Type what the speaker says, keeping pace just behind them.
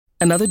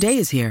Another day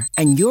is here,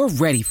 and you're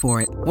ready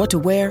for it. What to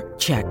wear?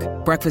 Check.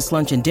 Breakfast,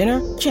 lunch, and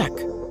dinner? Check.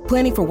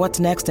 Planning for what's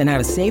next and how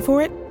to save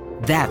for it?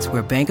 That's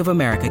where Bank of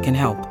America can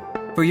help.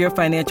 For your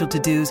financial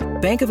to-dos,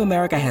 Bank of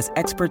America has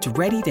experts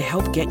ready to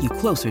help get you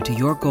closer to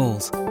your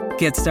goals.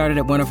 Get started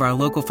at one of our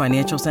local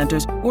financial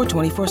centers or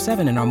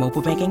 24/7 in our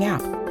mobile banking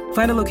app.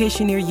 Find a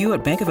location near you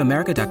at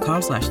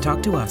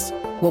bankofamerica.com/talktous.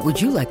 What would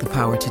you like the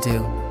power to do?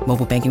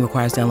 Mobile banking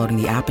requires downloading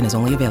the app and is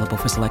only available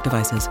for select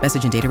devices.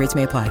 Message and data rates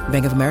may apply.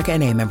 Bank of America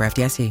N.A., member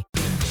FDIC.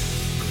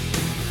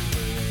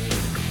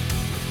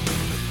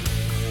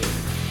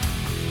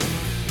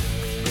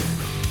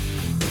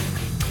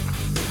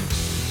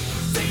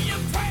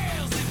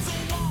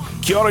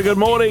 Kia ora, good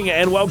morning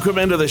and welcome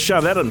into the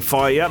show. That didn't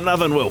fire you up,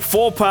 nothing will.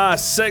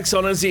 6:04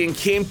 on Izzy and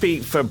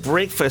Kempy for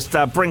breakfast.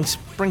 Brings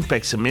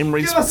back some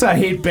memories. Give us a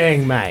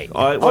headbang, mate.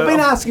 I've been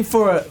asking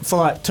for it for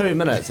like 2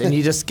 minutes and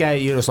you just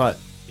like,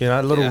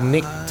 a little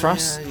neck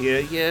thrust.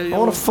 Yeah. I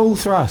want a full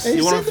thrust.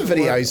 You want the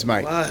videos,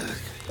 mate?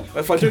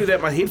 If I do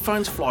that, my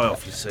headphones fly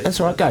off, you see. That's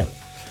all right, go.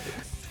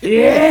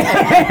 Yeah!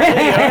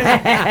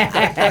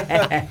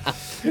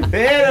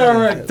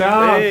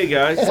 There you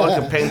go. It's like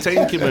a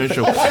Pantene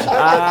commercial.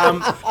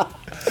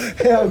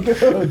 How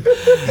good.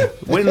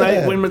 When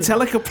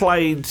Metallica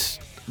played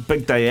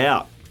Big Day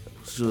Out,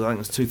 I think it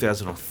was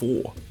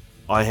 2004,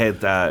 I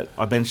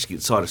managed to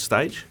get side of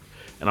stage,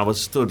 and I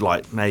was stood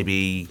like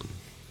maybe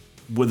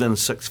within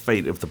 6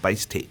 feet of the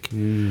bass tech.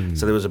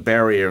 So there was a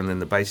barrier, and then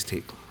the bass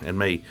tech and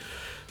me.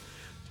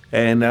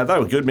 And they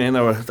were good, man.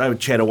 They would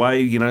chat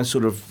away,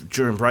 sort of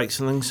during breaks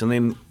and things. And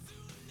then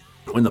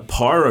when the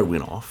pyro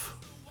went off,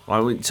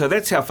 so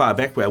that's how far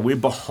back we are. We're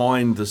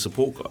behind the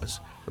support guys.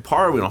 The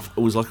pyro went off.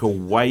 It was like a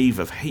wave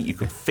of heat. You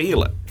could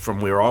feel it from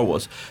where I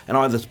was. And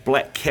I had this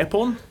black cap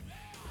on.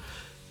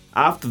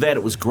 After that,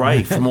 it was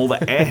grey from all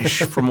the ash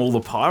from all the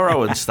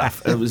pyro and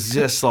stuff. It was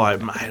just like,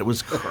 mate, it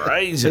was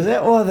crazy. Is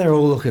that why they're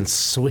all looking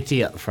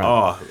sweaty up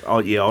front? Oh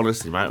yeah,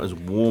 honestly, mate, it was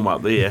warm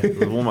up there. It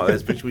was warm up there,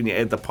 especially when you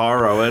add the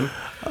pyro in.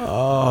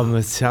 Oh,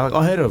 Metallica.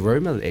 I heard a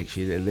rumour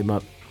actually that they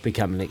might be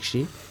coming next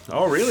year.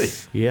 Oh, really?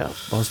 Yeah.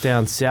 I was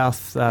down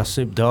south,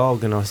 Snoop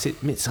Dogg, and I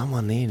met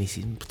someone there, and he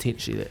said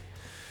potentially that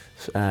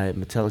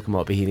Metallica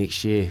might be here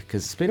next year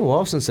because it's been a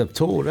while since they've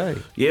toured, eh?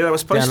 Yeah, they were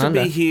supposed to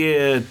be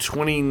here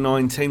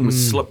 2019 with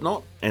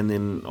Slipknot, and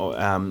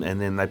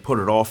then they put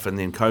it off, and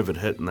then COVID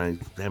hit, and they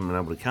haven't been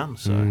able to come.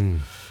 So,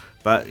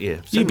 but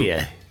yeah, you'd be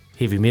a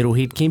heavy metal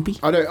head, Kempy.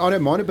 I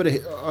don't mind it, but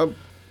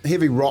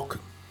heavy rock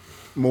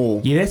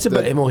more. Yeah, that's a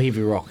bit more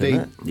heavy rock,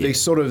 isn't it? The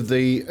sort of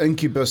the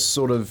Incubus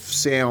sort of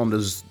sound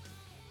is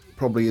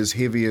probably as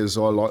heavy as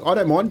I like. I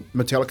don't mind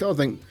Metallica. I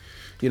think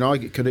I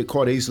could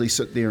quite easily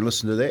sit there and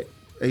listen to that.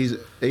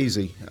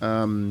 Easy,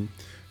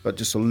 but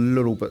just a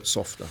little bit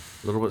softer.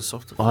 A little bit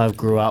softer. I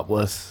grew up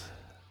with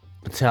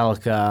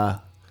Metallica,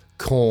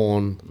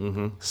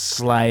 Korn,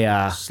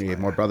 Slayer. Yeah,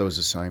 my brother was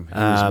the same. He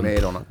was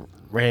mad on it.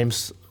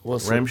 Rammstein.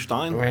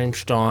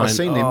 I've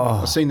seen them.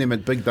 I've seen them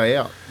at Big Day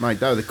Out, mate.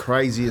 They were the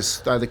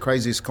craziest.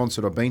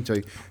 concert I've been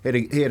to.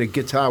 He had a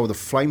guitar with a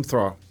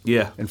flamethrower.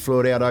 Yeah. And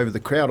flew it out over the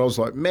crowd. I was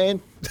like, man,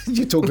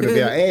 you're talking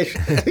about ash.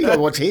 You got to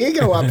watch hair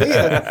go up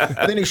here.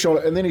 And then he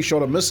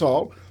shot a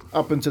missile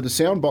up into the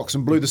sound box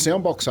and blew the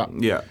sound box up.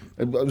 Yeah.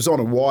 It was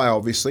on a wire,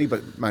 obviously,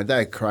 but mate,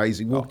 they're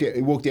crazy. He walked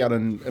out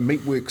in a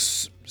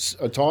Meatworks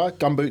attire,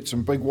 gumboots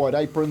and big white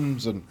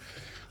aprons, and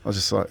I was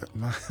just like,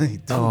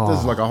 mate, this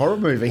is like a horror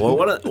movie. Well,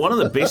 one of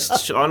the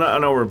best, I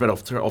know we're a bit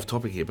off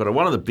topic here, but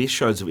one of the best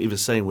shows I've ever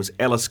seen was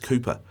Alice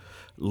Cooper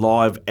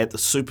live at the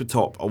Super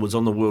Top. I was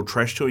on the World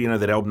Trash Tour,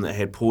 that album that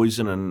had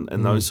Poison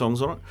and those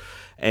songs on it.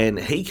 And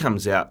he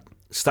comes out,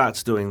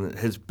 starts doing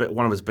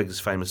one of his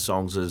biggest famous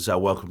songs is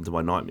Welcome to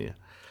My Nightmare.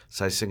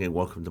 So he's singing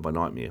Welcome to My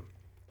Nightmare.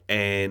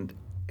 And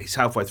he's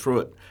halfway through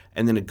it,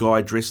 and then a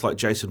guy dressed like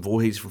Jason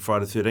Voorhees from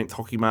Friday the 13th,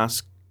 hockey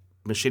mask,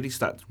 machete,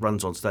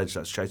 runs on stage,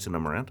 starts chasing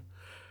him around.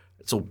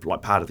 It's all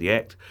like part of the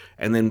act.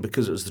 And then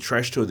because it was the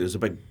trash tour, there's a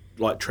big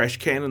like trash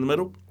can in the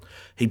middle.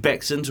 He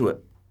backs into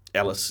it,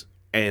 Alice,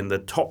 and the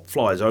top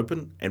flies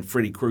open and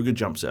Freddy Krueger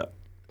jumps out.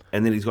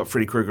 And then he's got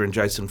Freddy Krueger and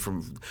Jason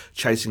from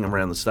chasing him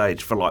around the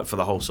stage for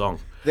the whole song.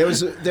 When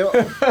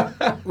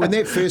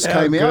that first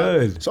came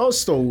out, so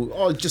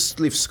I just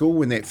left school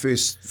when that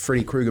first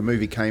Freddy Krueger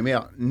movie came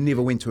out.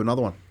 Never went to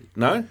another one.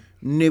 No?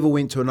 Never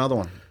went to another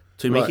one.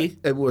 Too Mickey?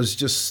 It was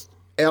just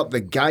out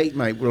the gate,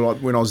 mate.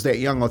 When I was that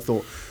young, I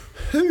thought,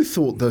 who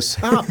thought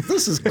this up?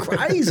 This is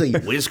crazy.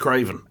 Where's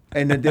Craven?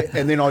 And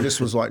then I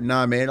just was like,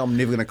 no, man, I'm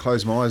never going to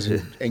close my eyes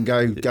and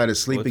go to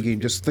sleep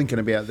again just thinking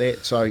about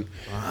that. So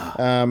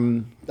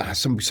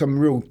some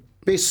real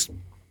best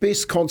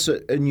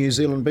concert in New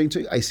Zealand been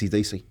to,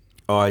 AC/DC.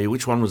 Oh, yeah,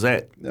 which one was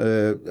that?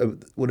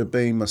 Would have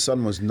been, my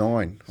son was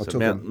 9. I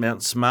took him.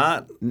 Mount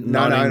Smart?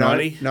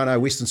 No,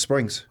 Western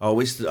Springs. Oh,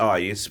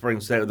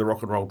 Springs, that with the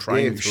rock and roll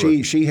train.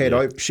 Yeah, she had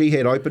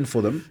opened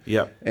for them.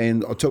 Yep.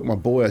 And I took my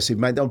boy, I said,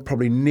 mate, they'll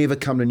probably never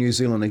come to New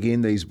Zealand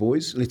again, these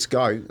boys. Let's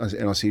go.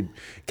 And I said,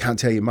 can't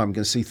tell your mum, I'm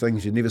going to see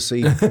things you never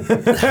see here,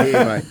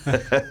 mate.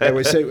 And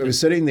we were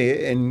sitting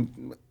there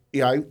and,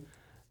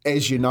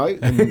 as you know,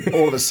 and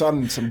all of a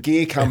sudden some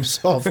gear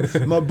comes off.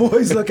 My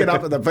boy's looking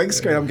up at the big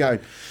screen. I'm going,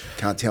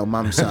 can't tell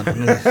mum, son.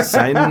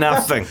 Say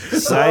nothing.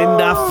 Say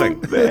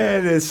nothing.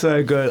 Man, it's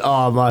so good.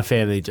 Oh, my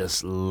family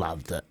just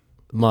loved it.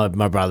 My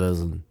brothers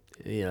and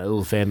all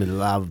the family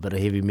love a bit of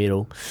heavy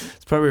metal.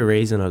 It's probably a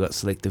reason I got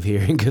selective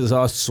hearing because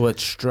I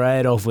switched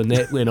straight off when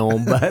that went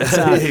on. But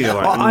You're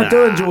like,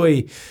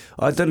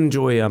 I did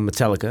enjoy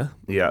Metallica.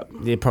 Yeah.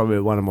 They're probably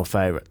one of my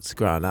favourites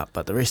growing up.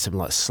 But the rest of them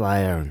like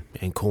Slayer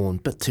and Korn,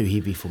 bit too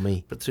heavy for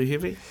me. But too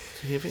heavy?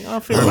 Too heavy? Oh,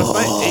 fair enough,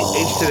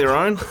 mate. Each to their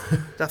own.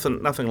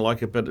 Nothing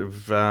like a bit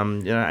of,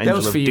 Angel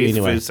was of for you Death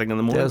anyway. first thing in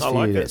the morning. That was I for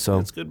like you, it. that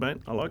song. It's good, mate.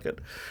 I like it.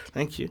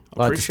 Thank you. I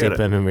like to appreciate step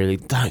it. in and really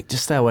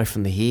just stay away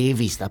from the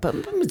heavy stuff. But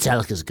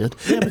Metallica's good.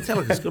 Yeah,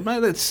 Metallica's good, mate.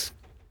 That's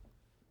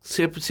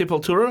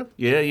Sepultura.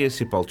 Yeah,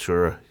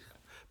 Sepultura.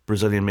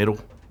 Brazilian metal.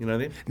 You know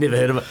them? Never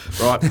heard of it.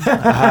 Right.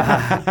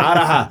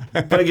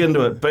 Araha. Big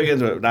into it. Big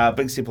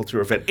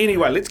Sepultura fan.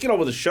 Anyway, let's get on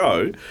with the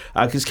show.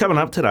 Because coming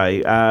up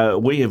today,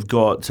 we have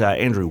got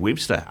Andrew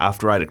Webster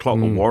after 8 o'clock,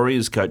 the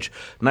Warriors coach.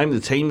 Named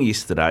the team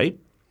yesterday.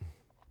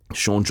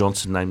 Sean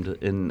Johnson named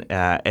it in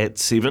at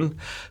 7.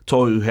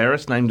 Tohu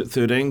Harris named at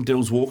 13.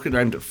 Dills Walker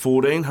named at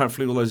 14.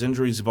 Hopefully all those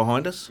injuries are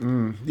behind us.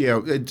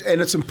 Yeah,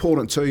 and it's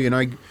important too,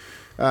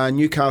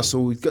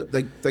 Newcastle,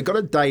 they got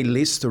a day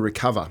less to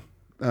recover.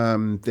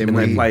 And they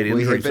played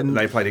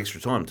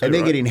extra time too, and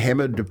they're right? getting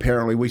hammered,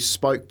 apparently. We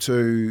spoke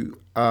to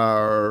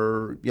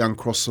our young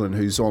Crossland,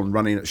 who's on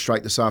running it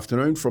straight this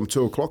afternoon from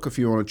 2 o'clock, if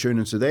you want to tune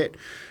into that.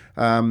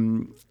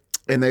 And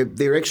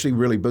they're actually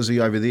really busy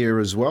over there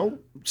as well.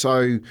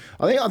 So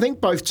I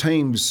think both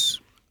teams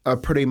are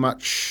pretty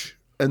much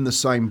in the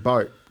same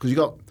boat, because you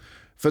got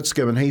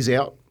Fitzgibbon, he's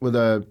out with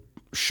a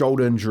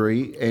shoulder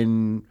injury,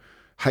 and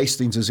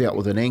Hastings is out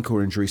with an ankle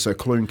injury. So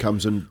Clune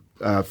comes in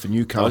for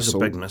Newcastle. Those are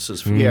big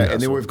misses for Newcastle. Yeah,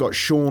 and then we've got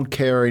Sean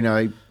carrying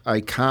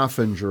a calf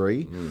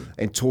injury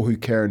and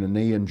Tohu carrying a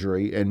knee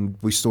injury, and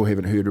we still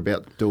haven't heard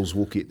about Dills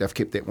Walker. They've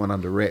kept that one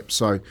under wraps.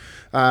 So,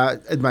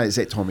 mate, it's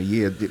that time of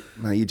year that,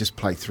 you just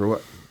play through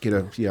it, get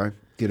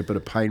a bit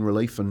of pain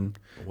relief and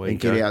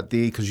get out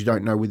there, because you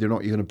don't know whether or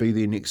not you're going to be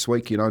there next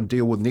week, and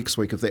deal with next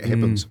week if that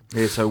happens.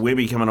 Yeah, so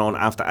Webby coming on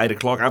after 8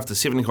 o'clock. After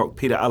 7 o'clock,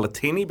 Peter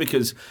Alatini,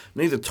 because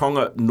neither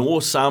Tonga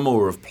nor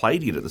Samoa have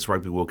played yet at this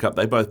Rugby World Cup.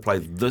 They both play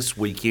this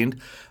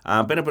weekend.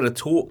 Been a bit of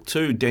talk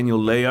to Daniel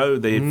Leo,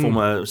 the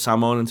former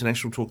Samoan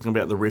international, talking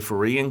about the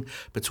refereeing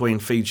between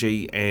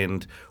Fiji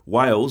and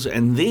Wales.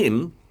 And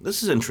then,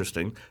 this is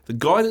interesting, the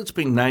guy that's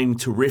been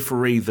named to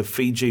referee the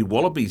Fiji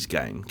Wallabies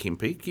game,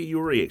 Kempe, get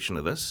your reaction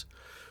to this.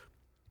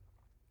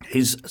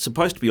 He's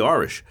supposed to be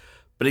Irish,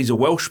 but he's a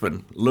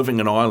Welshman living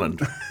in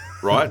Ireland,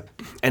 right?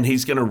 And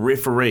he's going to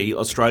referee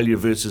Australia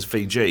versus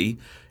Fiji,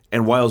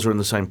 and Wales are in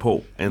the same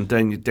pool, and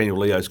Daniel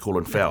Leo's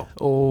calling foul.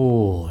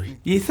 Oh,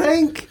 you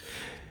think?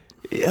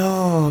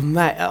 Oh,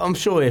 mate, I'm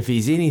sure if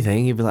he's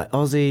anything, he'd be like,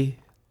 Aussie,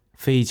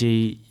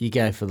 Fiji, you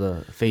go for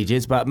the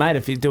Fijians. But, mate,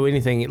 if you do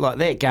anything like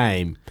that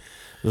game,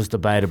 it was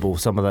debatable,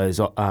 some of those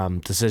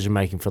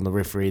decision-making from the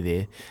referee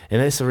there.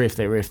 And that's the ref,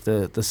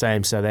 the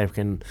same South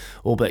African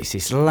All Blacks. He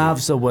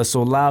loves the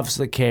whistle, loves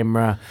the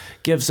camera,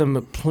 gives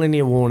them plenty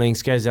of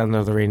warnings, goes down the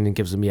other end and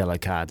gives them a yellow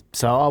card.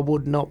 So I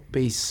would not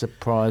be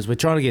surprised. We're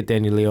trying to get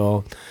Daniel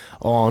Leo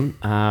on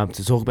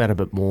to talk about it a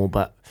bit more,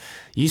 but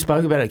you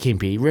spoke about it,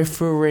 Kempe.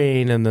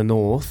 Refereeing in the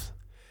North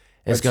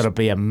is going to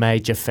be a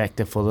major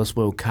factor for this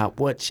World Cup,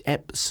 which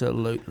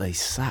absolutely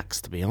sucks,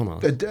 to be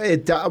honest.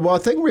 Well, I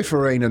think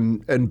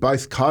refereeing in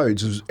both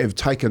codes have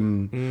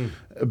taken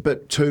a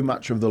bit too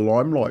much of the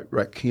limelight,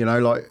 Rick.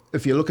 Like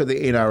if you look at the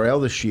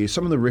NRL this year,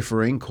 some of the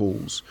refereeing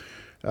calls,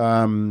 you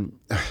go,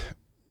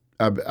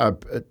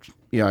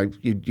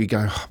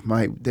 oh,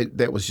 mate,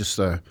 that was just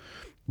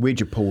where'd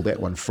you pull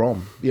that one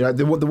from?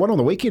 The one on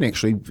the weekend,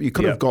 actually, you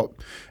could have got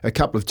a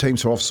couple of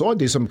teams who are offside.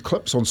 There's some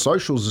clips on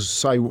socials that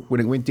say when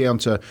it went down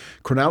to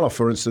Cronulla,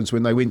 for instance,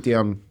 when they went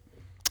down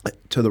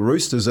to the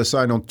Roosters, they're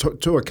saying on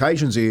two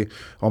occasions here,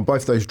 on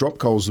both those drop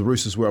goals, the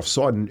Roosters were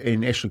offside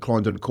and Ashley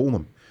Klein didn't call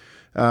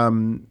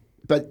them.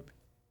 But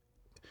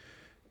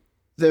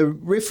the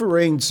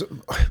refereeings,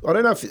 I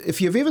don't know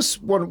if you've ever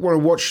want to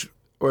watch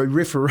a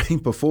refereeing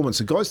performance.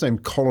 A guy's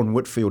named Colin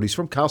Whitfield. He's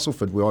from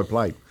Castleford, where I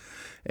played.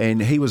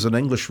 And he was an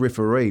English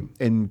referee.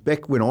 And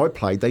back when I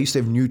played, they used to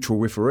have neutral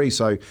referees.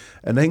 So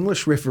an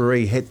English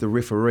referee had to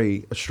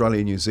referee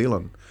Australia, New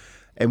Zealand.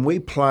 And we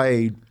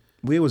played,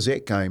 where was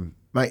that game?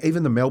 Mate,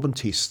 even the Melbourne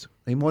Test.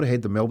 He might have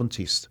had the Melbourne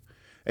Test.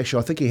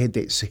 Actually, I think he had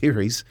that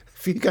series.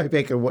 If you go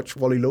back and watch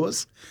Wally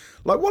Lewis,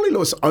 Wally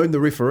Lewis owned the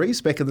referees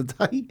back in the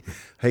day.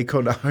 He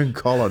couldn't own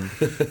Colin.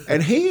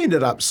 And he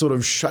ended up sort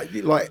of,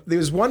 there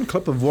was one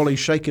clip of Wally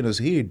shaking his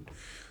head.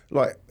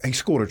 He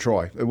scored a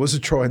try. It was a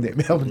try in that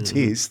Melbourne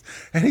Test.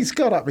 And he's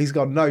got up, he's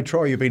gone, no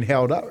try, you've been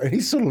held up. And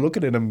he's sort of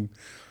looking at him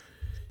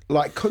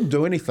couldn't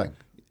do anything.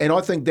 And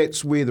I think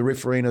that's where the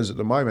refereeing is at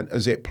the moment,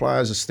 is that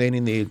players are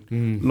standing there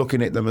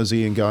looking at them as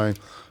he and going,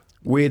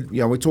 we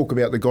talk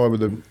about the guy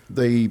with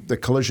the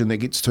collision that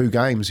gets 2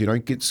 games,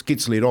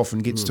 gets let off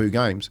and gets 2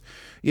 games.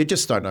 You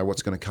just don't know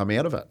what's going to come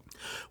out of it.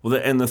 Well,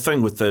 and the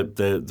thing with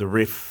the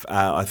ref,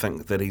 I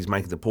think that he's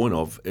making the point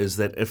of is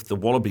that if the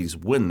Wallabies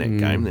win that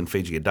game, then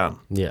Fiji are done.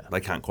 Yeah. They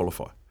can't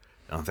qualify.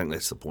 And I think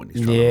that's the point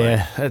he's trying to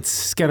Yeah,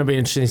 it's going to be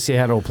interesting to see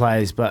how it all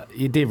plays. But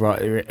you did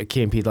right,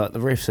 Kempy. Like the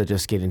refs are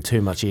just getting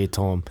too much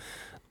airtime.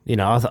 You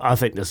know, I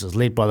think this is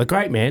led by the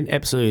great man.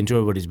 Absolutely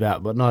enjoy what he's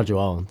about, but Nigel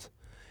Owens.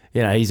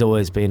 You know, he's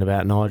always been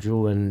about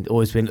Nigel and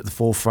always been at the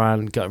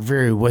forefront. Got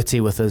very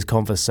witty with his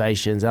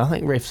conversations. I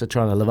think refs are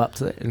trying to live up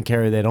to that and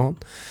carry that on.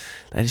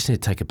 They just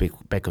need to take a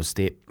backward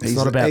step. It's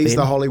not about he's them.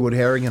 the Hollywood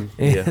Harrigan.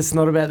 Yeah. It's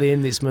not about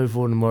them. Let's move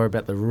forward and more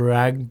about the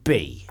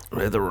rugby.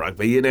 The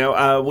rugby. You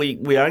know, we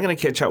are going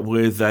to catch up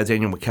with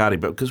Daniel McCarty,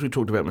 but because we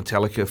talked about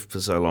Metallica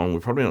for so long, we're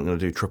probably not going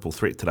to do triple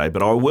threat today.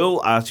 But I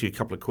will ask you a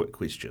couple of quick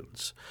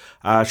questions.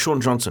 Shaun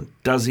Johnson,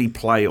 does he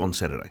play on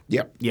Saturday?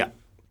 Yep. Yeah,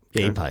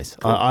 he plays.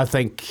 Cool. I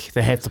think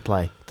they have to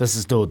play. This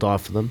is do or die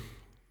for them.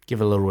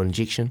 Give a little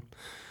injection.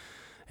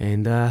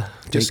 And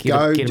just get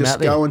him out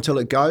there. go until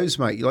it goes,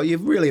 mate. Like you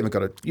really haven't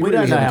got a. You We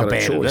really don't know haven't how got a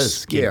bad it choice. is,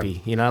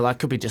 Skippy. You know, like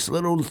could be just a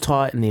little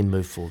tight and then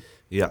move forward.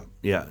 Yeah.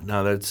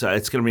 No, that's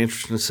it's going to be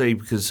interesting to see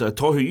because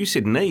Tohu, you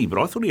said knee, but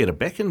I thought he had a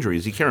back injury.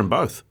 Is he carrying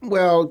both?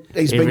 Well,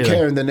 he's been Everything.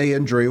 carrying the knee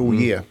injury all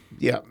year.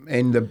 Yeah,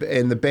 and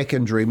the back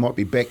injury might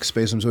be back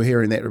spasms. We're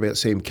hearing that about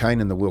Sam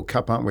Cane in the World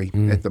Cup, aren't we,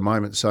 at the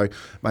moment? So,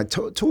 mate,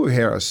 Tohu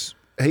Harris,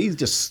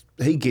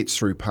 he gets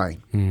through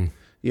pain.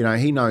 You know,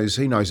 he knows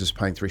his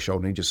pain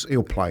threshold, and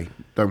he'll play.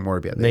 Don't worry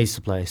about that. Needs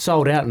to play.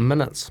 Sold out in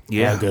minutes.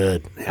 Yeah. How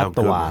good. How Up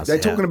the good. wires. They're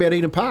talking about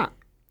Eden Park.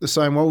 The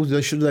same, well,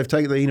 they've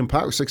taken the Eden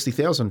Park with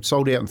 60,000,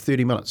 sold out in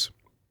 30 minutes.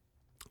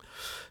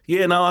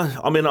 Yeah, no,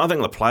 I mean, I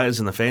think the players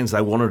and the fans,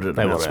 they wanted it.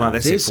 They and wanted it's smart. it.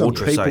 That's There's their some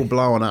fortress, people eh?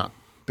 blowing up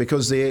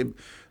because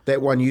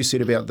that one you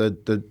said about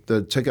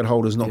the ticket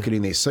holders not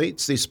getting their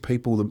seats. There's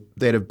people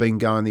that have been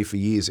going there for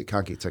years that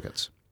can't get tickets.